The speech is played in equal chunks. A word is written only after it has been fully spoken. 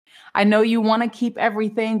I know you want to keep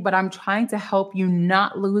everything, but I'm trying to help you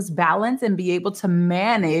not lose balance and be able to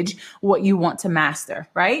manage what you want to master,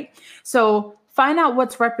 right? So find out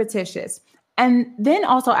what's repetitious. And then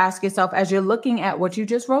also ask yourself, as you're looking at what you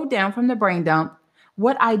just wrote down from the brain dump,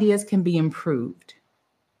 what ideas can be improved?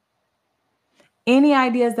 Any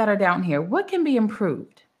ideas that are down here, what can be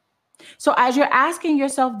improved? So as you're asking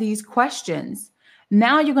yourself these questions,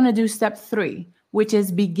 now you're going to do step 3, which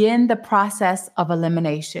is begin the process of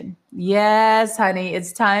elimination. Yes, honey,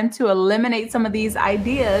 it's time to eliminate some of these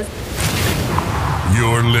ideas.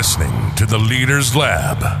 You're listening to the Leaders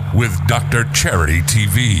Lab with Dr. Charity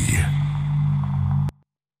TV.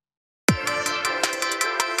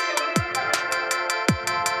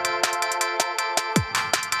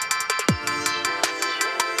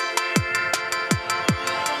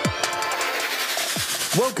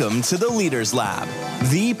 Welcome to the Leaders Lab,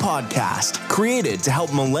 the podcast created to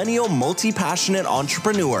help millennial multi-passionate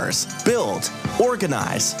entrepreneurs build,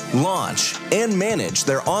 organize, launch, and manage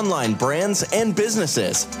their online brands and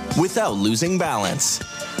businesses without losing balance.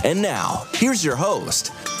 And now, here's your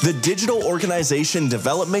host, the digital organization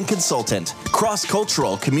development consultant,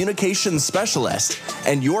 cross-cultural communications specialist,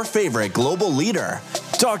 and your favorite global leader,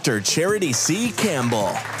 Dr. Charity C.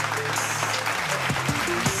 Campbell.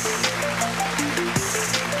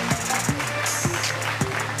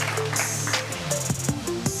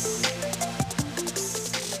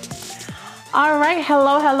 All right.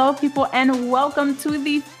 Hello, people, and welcome to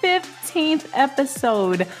the 15th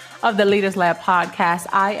episode of the Leaders Lab podcast.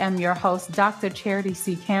 I am your host, Dr. Charity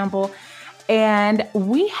C. Campbell, and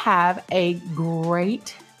we have a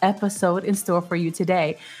great episode in store for you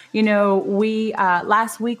today. You know,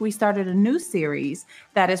 last week we started a new series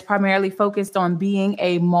that is primarily focused on being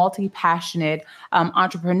a multi-passionate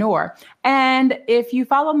entrepreneur. And if you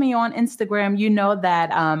follow me on Instagram, you know that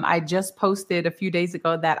I just posted a few days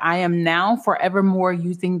ago that I am now forevermore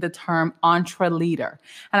using the term entreleader.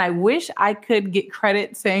 And I wish I could get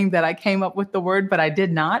credit saying that I came up with the word, but I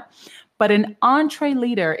did not. But an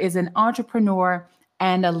entreleader is an entrepreneur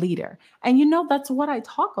and a leader. And you know, that's what I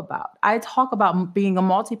talk about. I talk about being a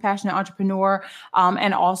multi-passionate entrepreneur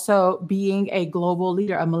and also being a global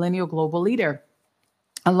leader, a millennial global leader,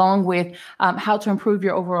 along with how to improve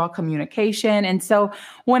your overall communication. And so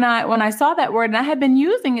when I saw that word, and I had been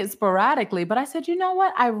using it sporadically, but I said, you know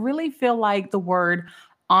what? I really feel like the word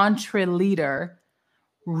entreleader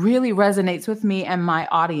really resonates with me and my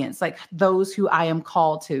audience, like those who I am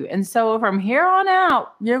called to. And so from here on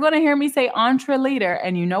out, you're going to hear me say entreleader,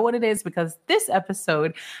 and you know what it is because this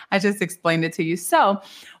episode, I just explained it to you. So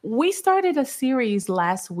we started a series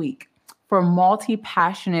last week for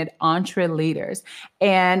multi-passionate entreleaders,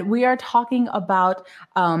 and we are talking about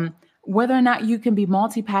whether or not you can be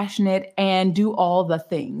multi-passionate and do all the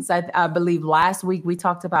things. I believe last week we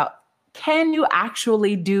talked about, can you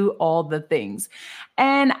actually do all the things?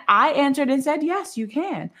 And I answered and said, yes, you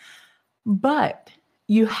can. But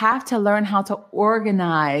you have to learn how to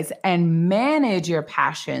organize and manage your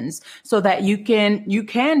passions so that you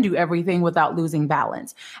can do everything without losing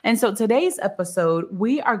balance. And so today's episode,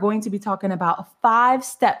 we are going to be talking about 5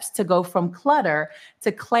 steps to go from clutter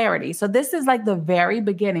to clarity. So this is like the very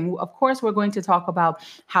beginning. Of course, we're going to talk about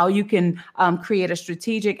how you can create a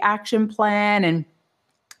strategic action plan and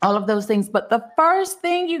all of those things. But the first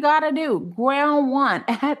thing you got to do, ground one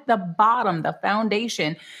at the bottom, the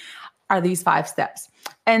foundation, are these 5 steps.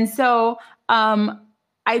 And so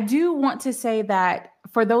I do want to say that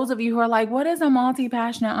for those of you who are like, what is a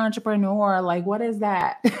multi-passionate entrepreneur? Like, what is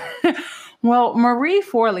that? Well, Marie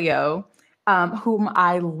Forleo, whom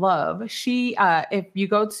I love, she, if you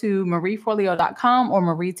go to marieforleo.com or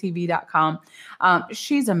marietv.com,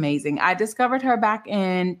 she's amazing. I discovered her back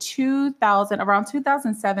in around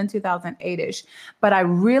 2007, 2008-ish, but I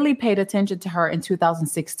really paid attention to her in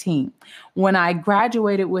 2016 when I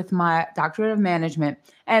graduated with my doctorate of management.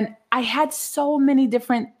 And I had so many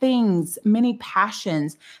different things, many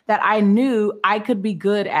passions that I knew I could be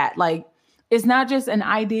good at. Like, it's not just an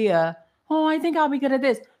idea, oh, I think I'll be good at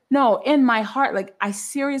this. No, in my heart, like I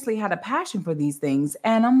seriously had a passion for these things.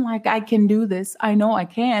 And I'm like, I can do this. I know I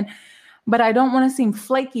can, but I don't want to seem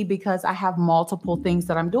flaky because I have multiple things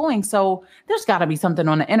that I'm doing. So there's got to be something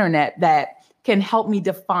on the internet that can help me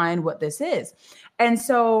define what this is. And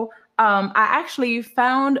so I actually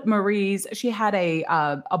found Marie's, she had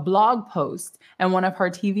a blog post in one of her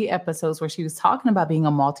TV episodes where she was talking about being a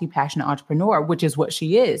multi-passionate entrepreneur, which is what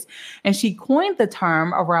she is. And she coined the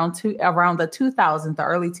term around the 2000s, the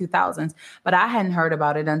early 2000s, but I hadn't heard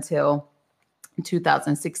about it until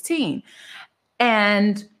 2016.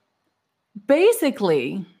 And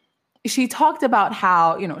basically, she talked about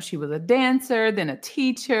how, she was a dancer, then a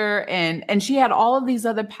teacher, and she had all of these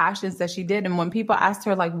other passions that she did. And when people asked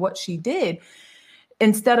her like what she did,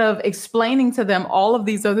 instead of explaining to them all of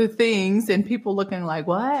these other things and people looking like,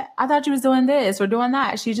 what? I thought you was doing this or doing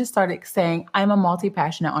that. She just started saying, I'm a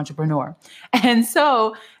multi-passionate entrepreneur. And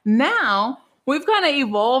so now we've kind of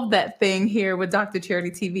evolved that thing here with Dr. Charity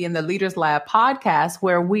TV and the Leaders Lab podcast,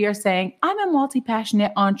 where we are saying, I'm a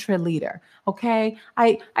multi-passionate entreleader. Okay.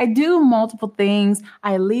 I do multiple things.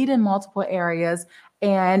 I lead in multiple areas,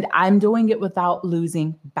 and I'm doing it without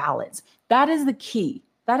losing balance. That is the key.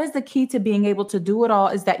 That is the key to being able to do it all,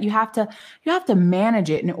 is that you have to manage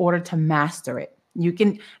it in order to master it.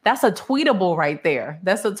 That's a tweetable right there.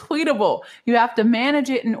 That's a tweetable. You have to manage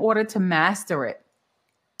it in order to master it.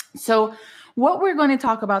 So what we're going to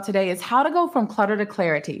talk about today is how to go from clutter to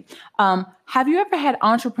clarity. Have you ever had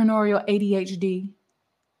entrepreneurial ADHD?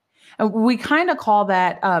 We kind of call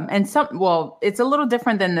that, it's a little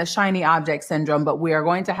different than the shiny object syndrome, but we are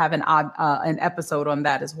going to have an episode on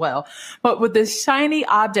that as well. But with the shiny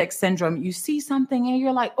object syndrome, you see something and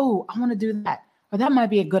you're like, oh, I want to do that. Or that might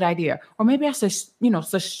be a good idea. Or maybe I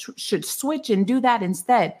should switch and do that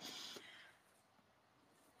instead.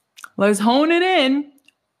 Let's hone it in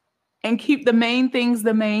and keep the main things,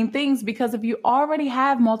 because if you already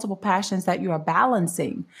have multiple passions that you are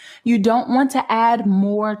balancing, you don't want to add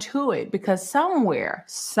more to it, because somewhere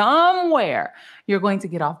you're going to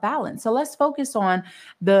get off balance. So let's focus on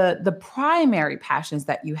the primary passions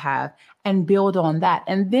that you have and build on that.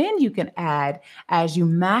 And then you can add as you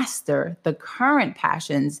master the current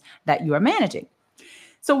passions that you are managing.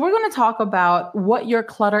 So we're going to talk about what your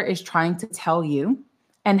clutter is trying to tell you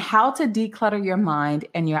and how to declutter your mind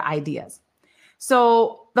and your ideas.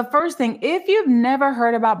 So the first thing, if you've never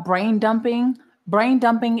heard about brain dumping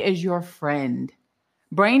is your friend.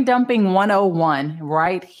 Brain dumping 101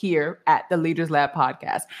 right here at the Leaders Lab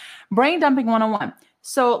podcast. Brain dumping 101.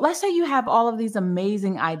 So let's say you have all of these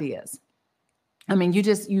amazing ideas. I mean,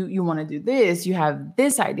 you want to do this, you have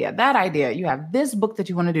this idea, that idea, you have this book that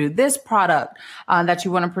you want to do, this product that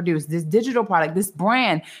you want to produce, this digital product, this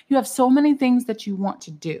brand. You have so many things that you want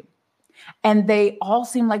to do, and they all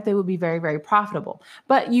seem like they would be very, very profitable.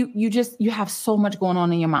 But you have so much going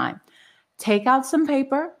on in your mind. Take out some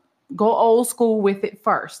paper, go old school with it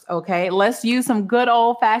first. Okay. Let's use some good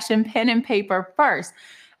old fashioned pen and paper first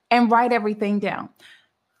and write everything down.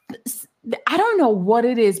 I don't know what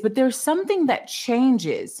it is, but there's something that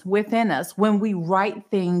changes within us when we write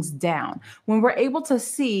things down, when we're able to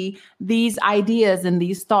see these ideas and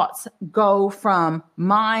these thoughts go from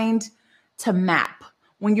mind to map,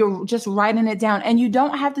 when you're just writing it down. And you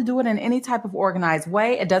don't have to do it in any type of organized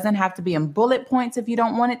way. It doesn't have to be in bullet points if you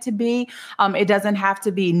don't want it to be. It doesn't have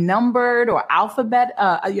to be numbered or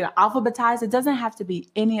alphabetized. It doesn't have to be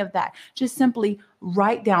any of that. Just simply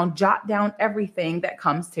jot down everything that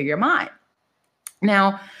comes to your mind.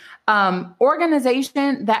 Now,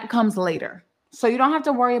 organization, that comes later. So you don't have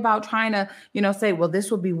to worry about trying to, say, well,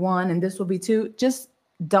 this will be 1 and this will be 2. Just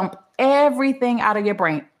dump everything out of your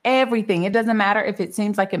brain. Everything. It doesn't matter if it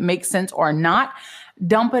seems like it makes sense or not.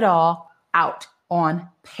 Dump it all out on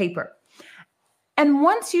paper. And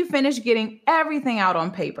once you finish getting everything out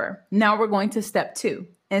on paper, now we're going to step 2.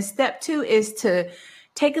 And step 2 is to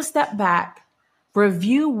take a step back,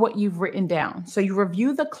 review what you've written down. So you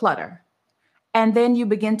review the clutter, and then you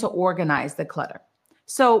begin to organize the clutter.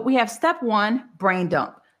 So we have step 1, brain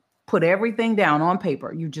dump. Put everything down on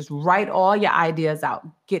paper. You just write all your ideas out.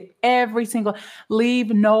 Leave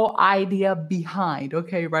no idea behind.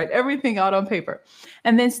 Okay, write everything out on paper.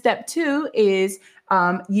 And then step 2 is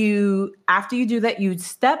after you do that, you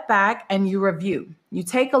step back and you review. You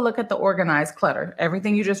take a look at the organized clutter,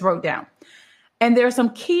 everything you just wrote down. And there are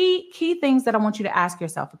some key things that I want you to ask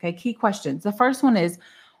yourself. Okay, key questions. The first one is,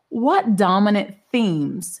 what dominant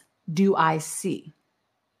themes do I see?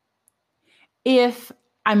 If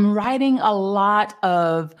I'm writing a lot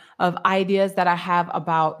of ideas that I have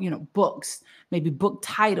about, books, maybe book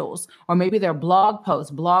titles, or maybe they're blog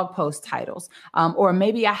post titles, or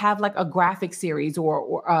maybe I have like a graphic series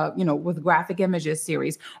or with graphic images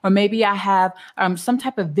series, or maybe I have some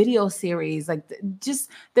type of video series. Like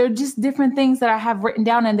they're just different things that I have written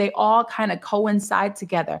down, and they all kind of coincide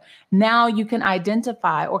together. Now you can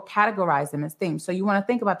identify or categorize them as themes. So you want to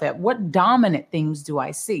think about that. What dominant themes do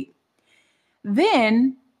I see?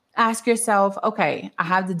 Then ask yourself, okay, I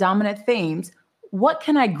have the dominant themes. What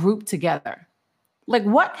can I group together? Like,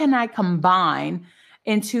 what can I combine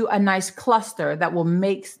into a nice cluster that will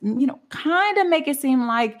make it seem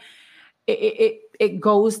like it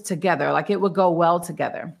goes together, like it would go well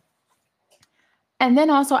together. And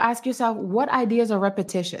then also ask yourself, what ideas are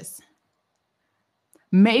repetitious?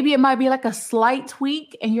 Maybe it might be like a slight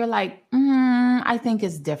tweak and you're like, I think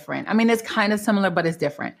it's different. I mean, it's kind of similar, but it's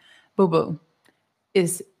different. Boo-boo.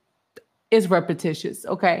 Is repetitious.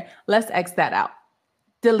 Okay. Let's X that out.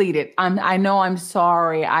 Delete it. I know I'm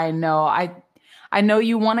sorry. I know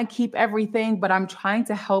you want to keep everything, but I'm trying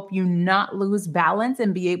to help you not lose balance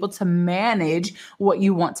and be able to manage what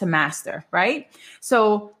you want to master, right?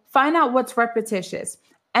 So find out what's repetitious.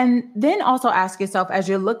 And then also ask yourself, as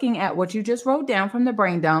you're looking at what you just wrote down from the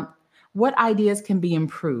brain dump, what ideas can be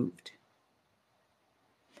improved?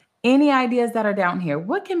 Any ideas that are down here,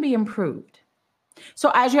 what can be improved?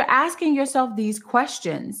 So as you're asking yourself these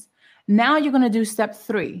questions, now you're going to do step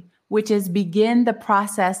 3, which is begin the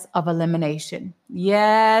process of elimination.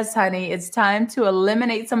 Yes, honey, it's time to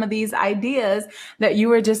eliminate some of these ideas that you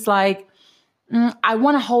were just like, I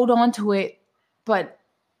want to hold on to it, but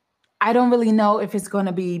I don't really know if it's going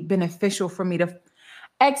to be beneficial for me to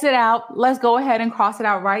exit out. Let's go ahead and cross it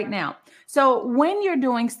out right now. So when you're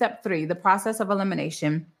doing step 3, the process of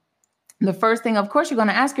elimination, the first thing, of course, you're going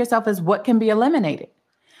to ask yourself is what can be eliminated?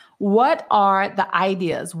 What are the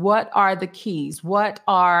ideas? What are the keys? What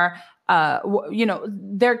are,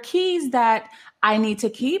 they're keys that I need to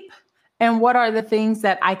keep? And what are the things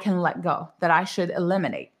that I can let go, that I should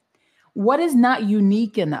eliminate? What is not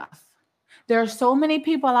unique enough? There are so many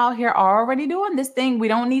people out here already doing this thing. We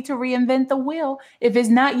don't need to reinvent the wheel. If it's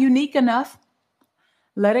not unique enough,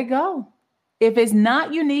 let it go. If it's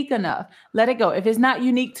not unique enough, let it go. If it's not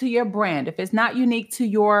unique to your brand, if it's not unique to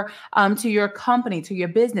your company, to your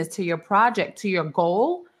business, to your project, to your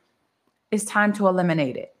goal, it's time to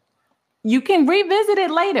eliminate it. You can revisit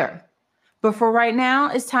it later, but for right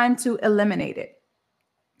now, it's time to eliminate it.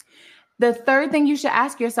 The third thing you should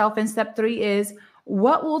ask yourself in step 3 is,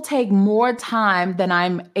 what will take more time than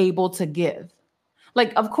I'm able to give?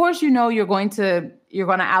 Like, of course, you're going to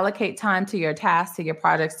allocate time to your tasks, to your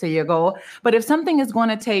projects, to your goal. But if something is going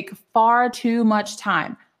to take far too much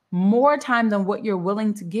time, more time than what you're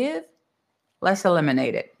willing to give, let's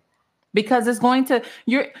eliminate it. Because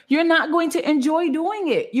you're not going to enjoy doing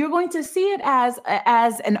it. You're going to see it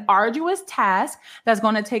as an arduous task that's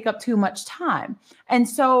going to take up too much time. And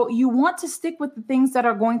so you want to stick with the things that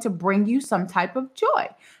are going to bring you some type of joy.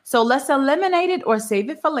 So let's eliminate it or save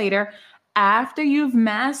it for later, after you've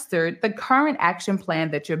mastered the current action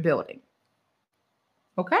plan that you're building.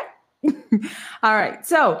 Okay? All right.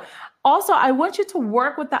 So also, I want you to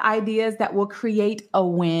work with the ideas that will create a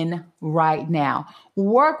win right now.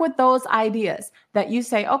 Work with those ideas that you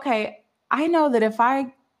say, okay, I know that if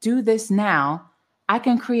I do this now, I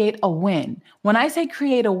can create a win. When I say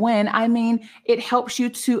create a win, I mean it helps you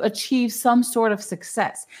to achieve some sort of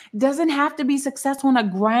success. It doesn't have to be success on a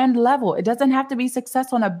grand level. It doesn't have to be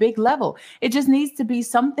success on a big level. It just needs to be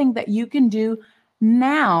something that you can do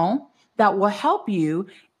now that will help you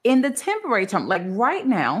in the temporary term, like right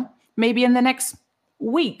now, maybe in the next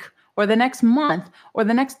week or the next month or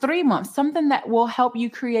the next 3 months, something that will help you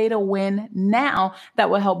create a win now that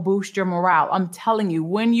will help boost your morale. I'm telling you,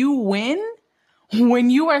 when you win, when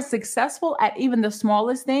you are successful at even the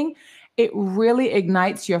smallest thing, it really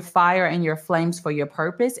ignites your fire and your flames for your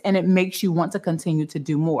purpose, and it makes you want to continue to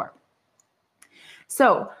do more.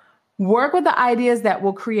 So work with the ideas that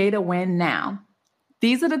will create a win now.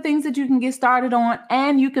 These are the things that you can get started on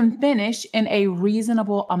and you can finish in a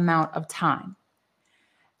reasonable amount of time.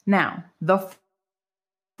 Now, the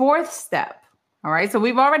 4th step, all right, so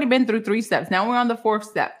we've already been through 3 steps. Now we're on the 4th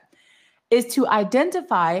step, is to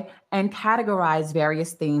identify and categorize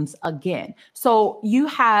various themes again. So you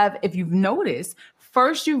have, if you've noticed,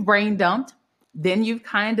 first you've brain dumped, then you've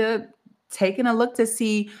kind of taken a look to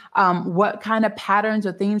see what kind of patterns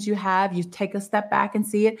or themes you have. You take a step back and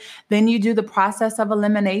see it. Then you do the process of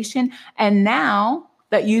elimination. And now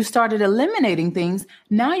that you started eliminating things,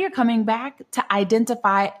 now you're coming back to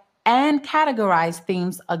identify and categorize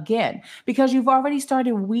themes again, because you've already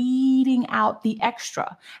started weeding out the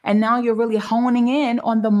extra. And now you're really honing in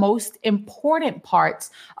on the most important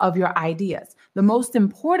parts of your ideas, the most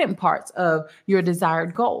important parts of your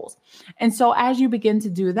desired goals. And so as you begin to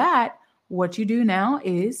do that, what you do now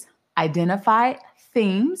is identify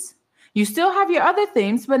themes. You still have your other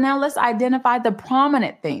themes, but now let's identify the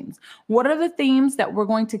prominent themes. What are the themes that we're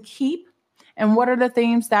going to keep? And what are the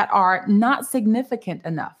themes that are not significant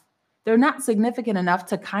enough? They're not significant enough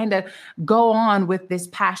to kind of go on with this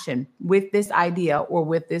passion, with this idea, or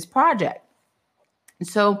with this project.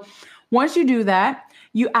 So once you do that,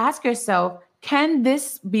 you ask yourself, can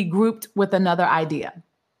this be grouped with another idea?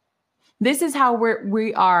 This is how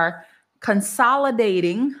we are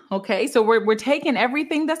consolidating. Okay. So we're taking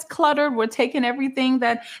everything that's cluttered. We're taking everything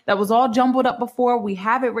that was all jumbled up before. We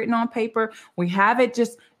have it written on paper. We have it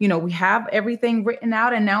just, we have everything written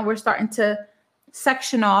out. And now we're starting to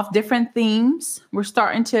section off different themes. We're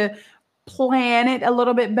starting to plan it a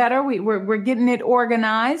little bit better. We're getting it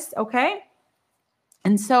organized. Okay.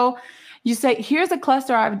 And so you say, here's a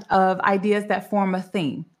cluster of ideas that form a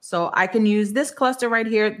theme. So I can use this cluster right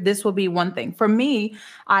here. This will be one thing. For me,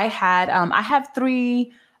 I have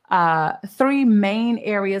three main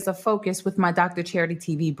areas of focus with my Dr. Charity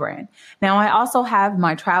TV brand. Now, I also have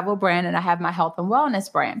my travel brand and I have my health and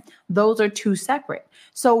wellness brand. Those are two separate.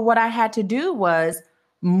 So what I had to do was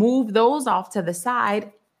move those off to the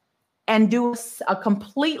side and do a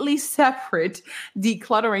completely separate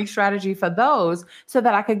decluttering strategy for those so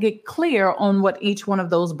that I could get clear on what each one of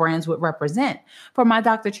those brands would represent. For my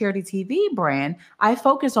Dr. Charity TV brand, I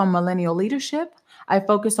focus on millennial leadership. I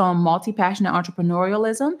focus on multi-passionate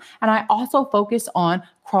entrepreneurialism, and I also focus on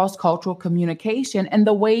cross-cultural communication and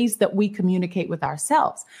the ways that we communicate with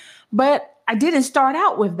ourselves. But I didn't start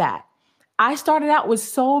out with that. I started out with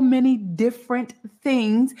so many different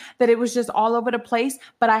things that it was just all over the place,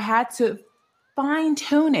 but I had to fine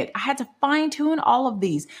tune it. I had to fine tune all of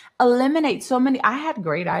these, eliminate so many. I had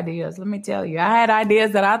great ideas. Let me tell you, I had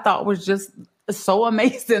ideas that I thought was just so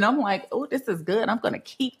amazing. I'm like, oh, this is good. I'm going to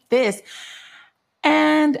keep this.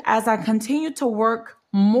 And as I continued to work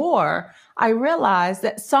more, I realized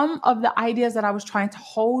that some of the ideas that I was trying to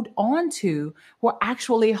hold on to were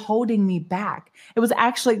actually holding me back. They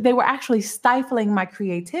were actually stifling my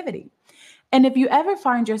creativity. And if you ever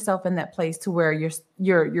find yourself in that place to where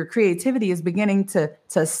your creativity is beginning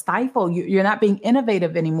to stifle, you're not being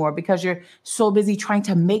innovative anymore because you're so busy trying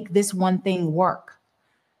to make this one thing work,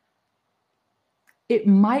 it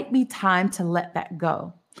might be time to let that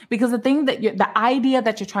go. Because the idea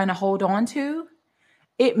that you're trying to hold on to,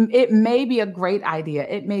 it may be a great idea.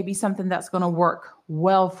 It may be something that's going to work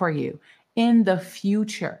well for you in the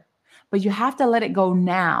future, but you have to let it go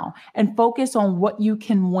now and focus on what you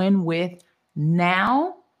can win with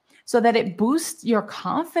now so that it boosts your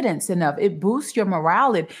confidence enough. It boosts your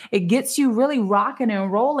morale. It gets you really rocking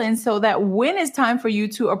and rolling so that when it's time for you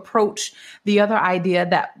to approach the other idea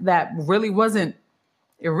that really wasn't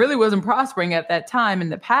prospering at that time in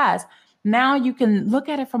the past, now you can look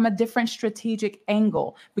at it from a different strategic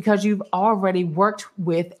angle because you've already worked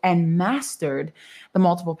with and mastered the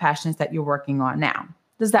multiple passions that you're working on now.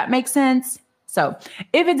 Does that make sense? So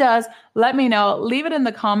if it does, let me know. Leave it in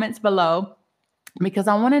the comments below because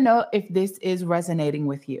I want to know if this is resonating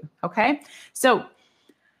with you. Okay. So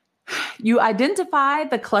you identify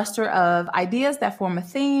the cluster of ideas that form a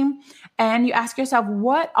theme, and you ask yourself,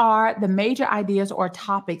 what are the major ideas or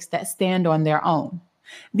topics that stand on their own?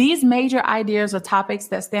 These major ideas or topics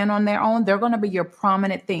that stand on their own, they're going to be your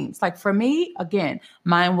prominent themes. Like for me, again,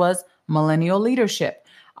 mine was millennial leadership,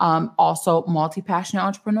 also multi-passionate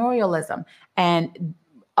entrepreneurialism, and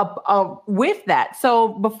with that. So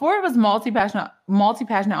before it was multi-passionate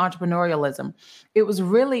entrepreneurialism, it was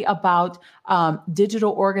really about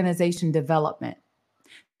digital organization development.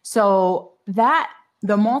 So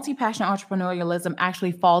the multi-passionate entrepreneurialism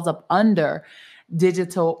actually falls up under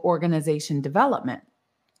digital organization development.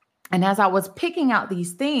 And as I was picking out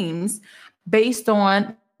these themes based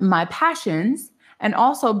on my passions and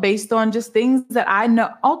also based on just things that I know,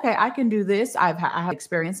 okay, I can do this. I have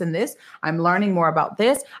experience in this. I'm learning more about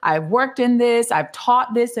this. I've worked in this. I've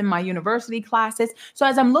taught this in my university classes. So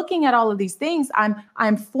as I'm looking at all of these things,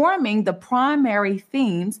 I'm forming the primary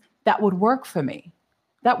themes that would work for me,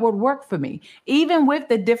 even with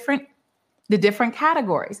the different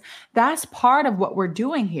categories. That's part of what we're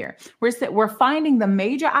doing here. We're finding the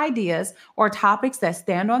major ideas or topics that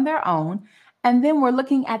stand on their own, and then we're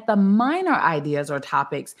looking at the minor ideas or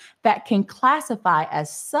topics that can classify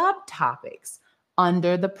as subtopics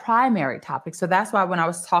under the primary topic. So that's why when I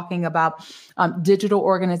was talking about digital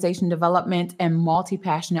organization development and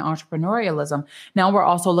multi-passionate entrepreneurialism, now we're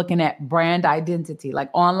also looking at brand identity,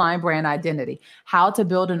 like online brand identity, how to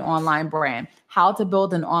build an online brand, how to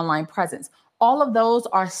build an online presence. All of those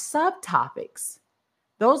are subtopics.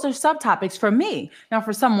 Those are subtopics for me. Now,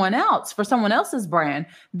 for someone else's brand,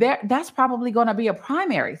 that's probably going to be a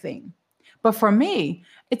primary theme. But for me,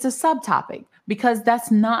 it's a subtopic because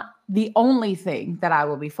that's not the only thing that I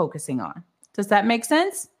will be focusing on. Does that make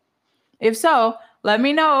sense? If so, let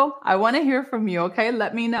me know. I want to hear from you. Okay,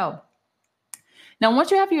 let me know. Now,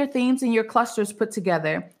 once you have your themes and your clusters put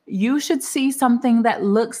together, you should see something that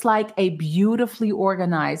looks like a beautifully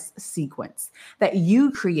organized sequence that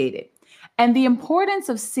you created. And the importance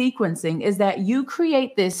of sequencing is that you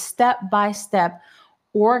create this step-by-step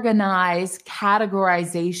organized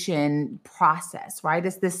categorization process, right?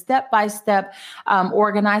 It's this step-by-step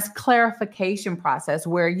organized clarification process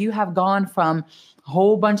where you have gone from a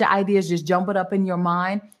whole bunch of ideas just jumping up in your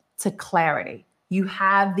mind to clarity. You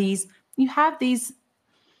have these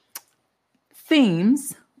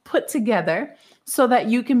themes put together so that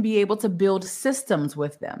you can be able to build systems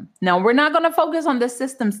with them. Now, we're not going to focus on the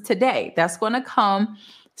systems today. That's going to come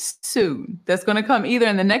soon. That's going to come either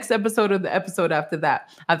in the next episode or the episode after that.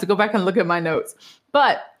 I have to go back and look at my notes.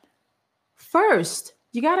 But first,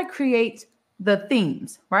 you got to create the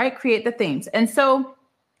themes, right? Create the themes. And so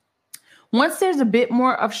once there's a bit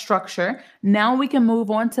more of structure, now we can move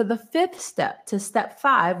on to the fifth step, to step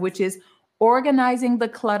 5, which is organizing the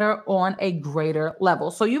clutter on a greater level.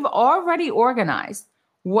 So you've already organized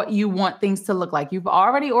what you want things to look like. You've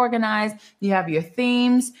already organized, you have your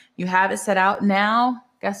themes, you have it set out. Now,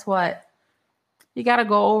 guess what? You got to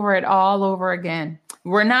go over it all over again.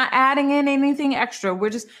 We're not adding in anything extra.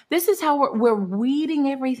 This is how we're weeding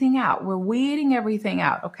everything out. We're weeding everything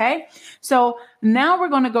out. Okay. So now we're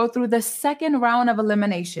going to go through the second round of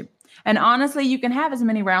elimination. And honestly, you can have as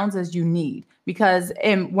many rounds as you need, because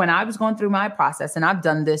when I was going through my process, and I've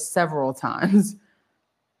done this several times,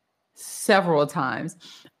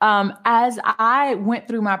 as I went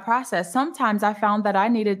through my process, sometimes I found that I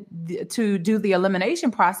needed to do the elimination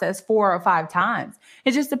process 4 or 5 times.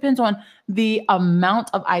 It just depends on the amount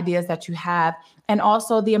of ideas that you have and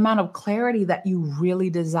also the amount of clarity that you really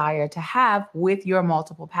desire to have with your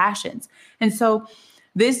multiple passions. And so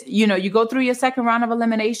this, you go through your second round of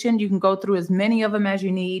elimination, you can go through as many of them as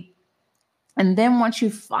you need. And then once you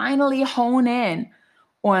finally hone in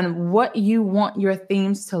on what you want your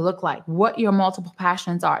themes to look like, what your multiple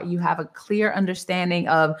passions are, you have a clear understanding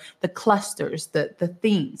of the clusters, the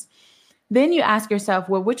themes. Then you ask yourself,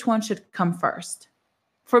 well, which one should come first?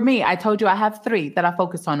 For me, I told you I have 3 that I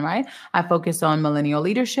focus on, right? I focus on millennial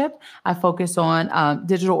leadership. I focus on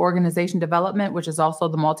digital organization development, which is also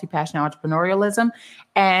the multi-passionate entrepreneurialism.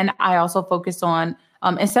 And I also focus on,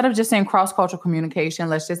 instead of just saying cross-cultural communication,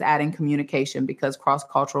 let's just add in communication, because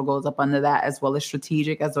cross-cultural goes up under that, as well as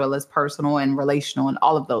strategic, as well as personal and relational and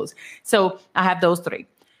all of those. So I have those 3.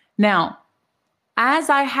 Now, as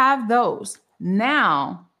I have those,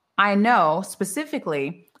 now I know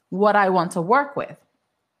specifically what I want to work with.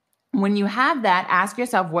 When you have that, ask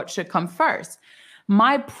yourself what should come first.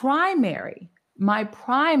 My primary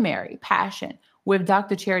passion with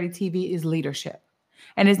Dr. Charity TV is leadership.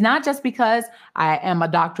 And it's not just because I am a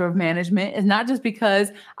doctor of management. It's not just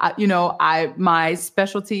because, my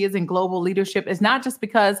specialty is in global leadership. It's not just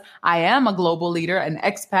because I am a global leader, an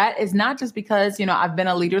expat. It's not just because, I've been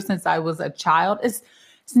a leader since I was a child. It's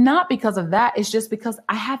not because of that. It's just because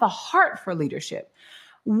I have a heart for leadership.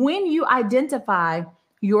 When you identify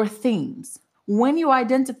your themes, when you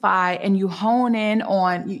identify and you hone in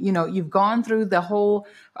on, you've gone through the whole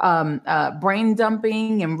brain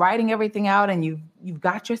dumping and writing everything out, and you've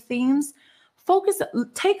got your themes,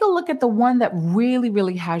 take a look at the one that really,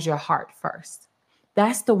 really has your heart first.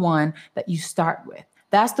 That's the one that you start with.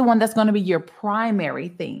 That's the one that's going to be your primary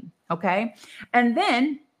theme. Okay. And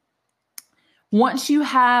then once you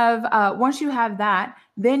have that,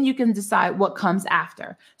 then you can decide what comes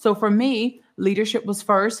after. So for me, leadership was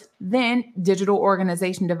first, then digital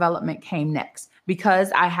organization development came next,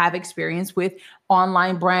 because I have experience with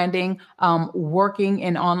online branding, working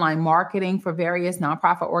in online marketing for various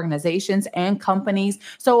nonprofit organizations and companies.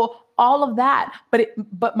 So all of that,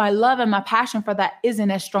 but my love and my passion for that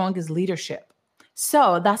isn't as strong as leadership.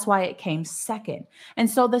 So that's why it came second. And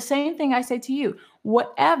so the same thing I say to you,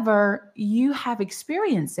 whatever you have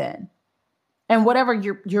experience in and whatever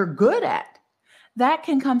you're good at, that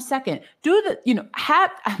can come second.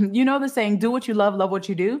 The saying, do what you love what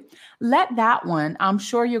you do. Let that one, I'm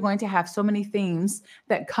sure you're going to have so many themes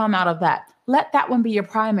that come out of that. Let that one be your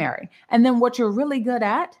primary. And then what you're really good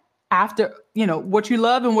at after, what you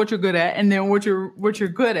love and what you're good at, and then what you're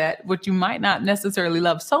good at, what you might not necessarily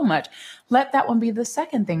love so much, let that one be the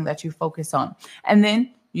second thing that you focus on. And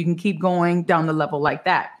then you can keep going down the level like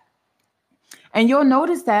that. And you'll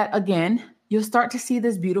notice that, again, you'll start to see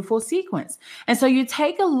this beautiful sequence. And so you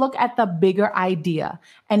take a look at the bigger idea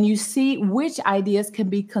and you see which ideas can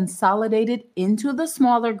be consolidated into the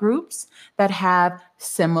smaller groups that have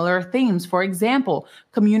similar themes. For example,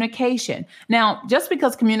 communication. Now, just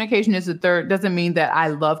because communication is the third doesn't mean that I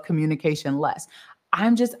love communication less.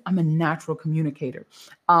 I'm a natural communicator.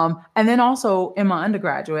 And then also in my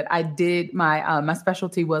undergraduate, I did my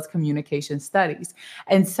specialty was communication studies.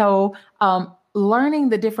 And so learning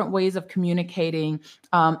the different ways of communicating,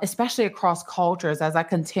 especially across cultures, as I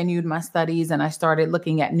continued my studies and I started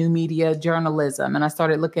looking at new media journalism and I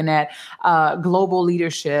started looking at global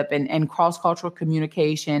leadership and cross-cultural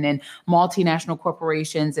communication and multinational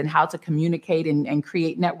corporations and how to communicate and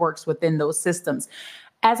create networks within those systems.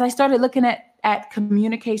 As I started looking at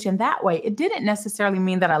communication that way, it didn't necessarily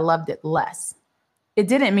mean that I loved it less. It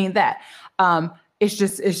didn't mean that. It's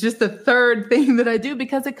just the third thing that I do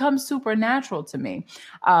because it comes supernatural to me,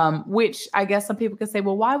 which I guess some people could say,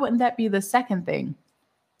 well, why wouldn't that be the second thing?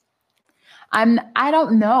 I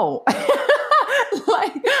don't know.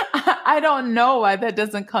 I don't know why that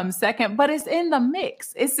doesn't come second, but it's in the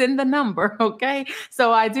mix. It's in the number. Okay.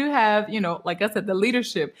 So I do have, like I said, the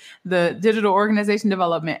leadership, the digital organization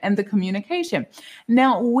development, and the communication.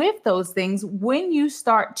 Now, with those things, when you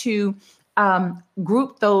start to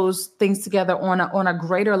group those things together on a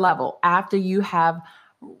greater level, after you have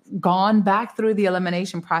gone back through the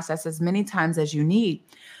elimination process as many times as you need,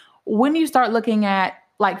 when you start looking at,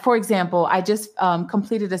 like, for example, I just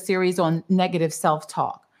completed a series on negative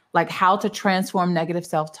self-talk, like how to transform negative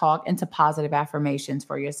self-talk into positive affirmations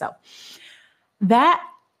for yourself. That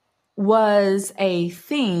was a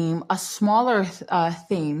theme, a smaller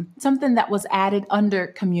theme, something that was added under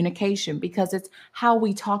communication because it's how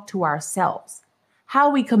we talk to ourselves, how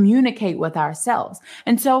we communicate with ourselves.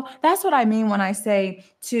 And so that's what I mean when I say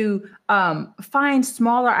to find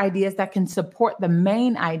smaller ideas that can support the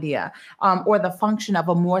main idea or the function of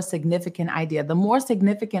a more significant idea. The more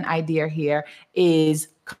significant idea here is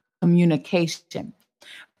communication,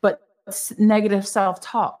 but negative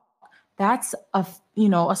self-talk, that's a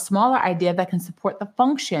smaller idea that can support the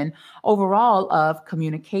function overall of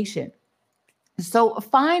communication. So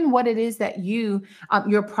find what it is that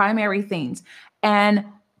your primary themes and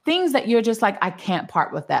things that you're just like, I can't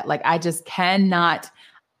part with that. Like, I just can't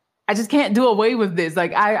do away with this.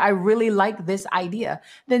 Like, I really like this idea.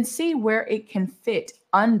 Then see where it can fit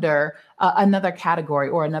under another category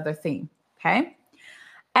or another theme. Okay.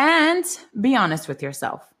 And be honest with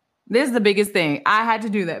yourself. This is the biggest thing. I had to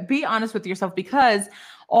do that. Be honest with yourself, because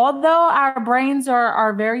although our brains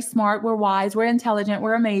are very smart, we're wise, we're intelligent,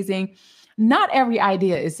 we're amazing, not every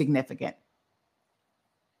idea is significant.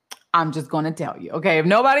 I'm just going to tell you, okay? If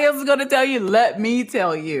nobody else is going to tell you, let me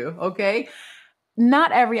tell you, okay?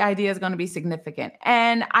 Not every idea is going to be significant.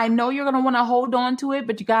 And I know you're going to want to hold on to it,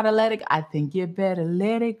 but you got to let it. I think you better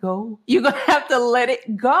let it go. You're going to have to let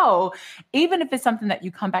it go. Even if it's something that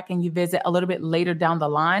you come back and you visit a little bit later down the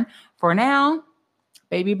line. For now,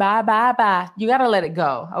 baby, bye, bye, bye. You got to let it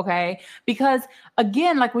go. Okay. Because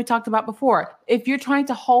again, like we talked about before, if you're trying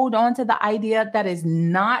to hold on to the idea that is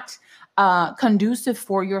not conducive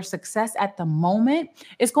for your success at the moment,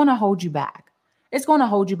 it's going to hold you back. It's going to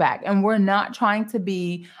hold you back. And we're not trying to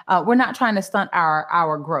stunt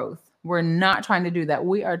our growth. We're not trying to do that.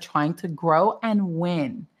 We are trying to grow and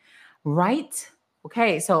win. Right?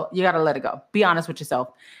 Okay. So you got to let it go. Be honest with yourself.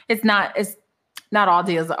 Not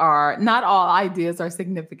all ideas are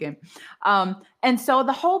significant. And so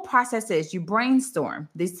the whole process is you brainstorm.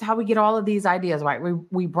 This is how we get all of these ideas, right?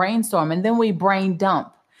 We brainstorm, and then we brain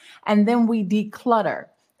dump, and then we declutter.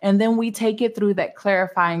 And then we take it through that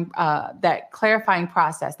clarifying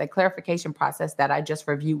process, that clarification process that I just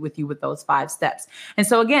reviewed with you with those 5 steps. And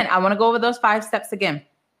so again, I want to go over those 5 steps again.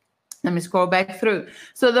 Let me scroll back through.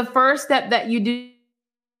 So the first step that you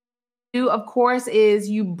do, of course, is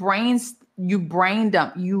you brain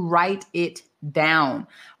dump. You write it down.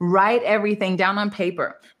 Write everything down on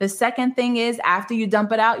paper. The second thing is, after you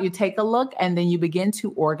dump it out, you take a look and then you begin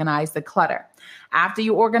to organize the clutter. After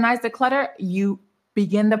you organize the clutter, you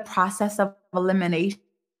begin the process of elimination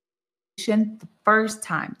the first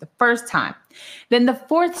time. Then the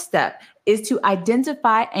fourth step is to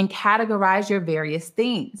identify and categorize your various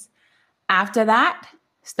themes. After that,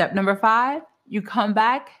 step number 5, you come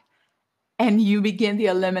back and you begin the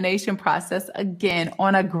elimination process again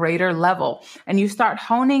on a greater level. And you start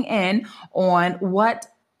honing in on what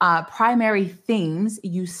primary themes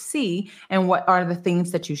you see and what are the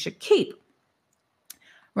themes that you should keep.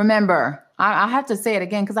 Remember, I have to say it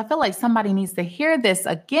again because I feel like somebody needs to hear this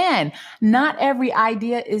again. Not every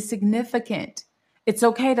idea is significant. It's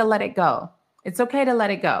okay to let it go. It's okay to let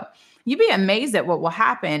it go. You'd be amazed at what will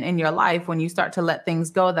happen in your life when you start to let things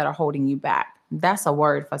go that are holding you back. That's a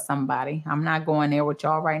word for somebody. I'm not going there with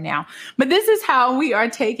y'all right now. But this is how we are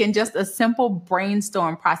taking just a simple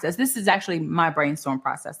brainstorm process. This is actually my brainstorm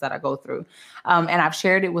process that I go through. And I've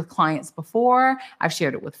shared it with clients before. I've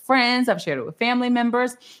shared it with friends. I've shared it with family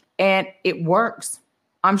members. And it works.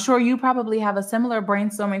 I'm sure you probably have a similar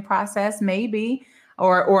brainstorming process, maybe.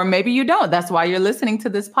 Or maybe you don't. That's why you're listening to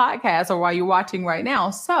this podcast or why you're watching right now.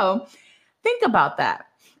 So think about that.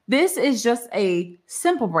 This is just a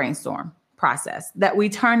simple brainstorm process that we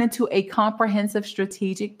turn into a comprehensive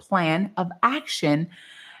strategic plan of action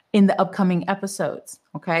in the upcoming episodes.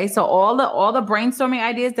 Okay. So all the brainstorming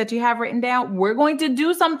ideas that you have written down, we're going to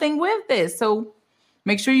do something with this. So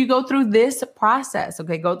make sure you go through this process.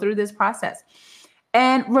 Okay. Go through this process.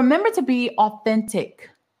 And remember to be authentic.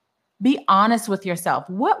 Be honest with yourself.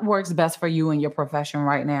 What works best for you in your profession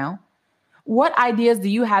right now? What ideas do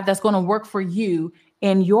you have that's going to work for you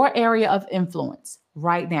in your area of influence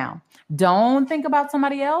right now? Don't think about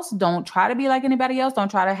somebody else. Don't try to be like anybody else. Don't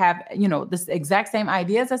try to have, this exact same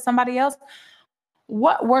ideas as somebody else.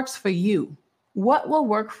 What works for you? What will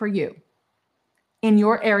work for you in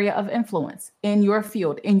your area of influence, in your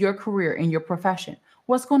field, in your career, in your profession?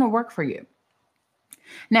 What's going to work for you?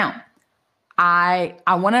 Now, I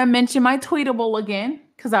want to mention my tweetable again,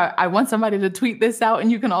 because I want somebody to tweet this out,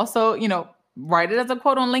 and you can also, write it as a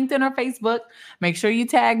quote on LinkedIn or Facebook. Make sure you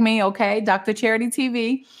tag me, okay? Dr. Charity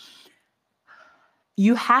TV.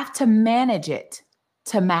 You have to manage it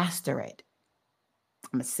to master it.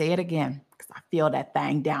 I'm going to say it again because I feel that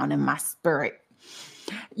thing down in my spirit.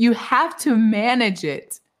 You have to manage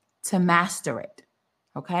it to master it,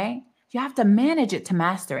 okay? You have to manage it to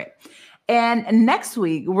master it. And next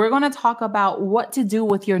week, we're going to talk about what to do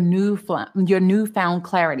with your newfound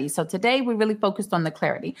clarity. So today, we really focused on the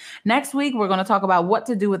clarity. Next week, we're going to talk about what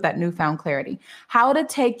to do with that newfound clarity, how to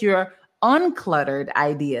take your uncluttered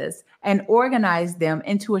ideas and organize them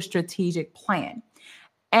into a strategic plan.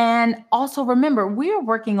 And also remember, we are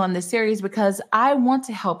working on this series because I want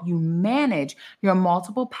to help you manage your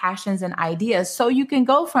multiple passions and ideas so you can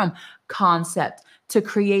go from concept to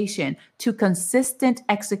creation to consistent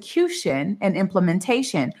execution and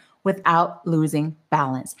implementation without losing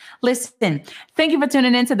balance. Listen, thank you for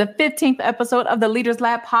tuning in to the 15th episode of the Leaders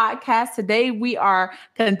Lab podcast. Today, we are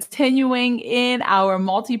continuing in our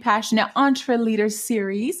Multipassionate Entreleader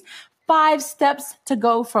Series, 5 steps to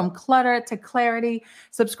go from clutter to clarity.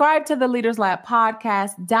 Subscribe to the Leaders Lab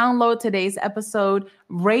podcast, download today's episode,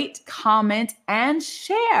 rate, comment, and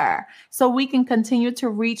share so we can continue to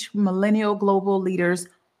reach millennial global leaders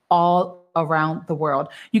all around the world.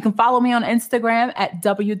 You can follow me on Instagram at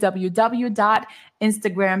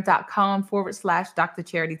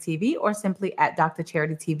www.instagram.com/DrCharityTV or simply at Dr.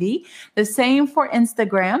 Charity TV. The same for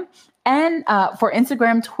Instagram and for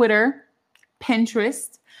Instagram, Twitter,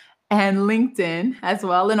 Pinterest, and LinkedIn as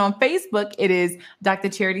well. And on Facebook, it is Dr.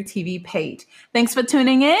 Charity TV page. Thanks for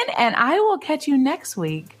tuning in, and I will catch you next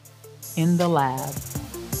week in the lab.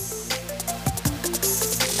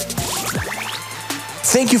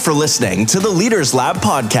 Thank you for listening to the Leaders Lab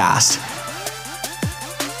podcast.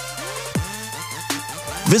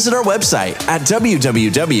 Visit our website at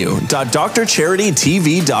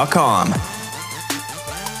www.drcharitytv.com.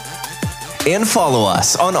 And follow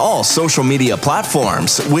us on all social media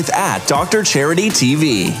platforms with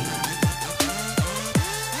 @DrCharityTV.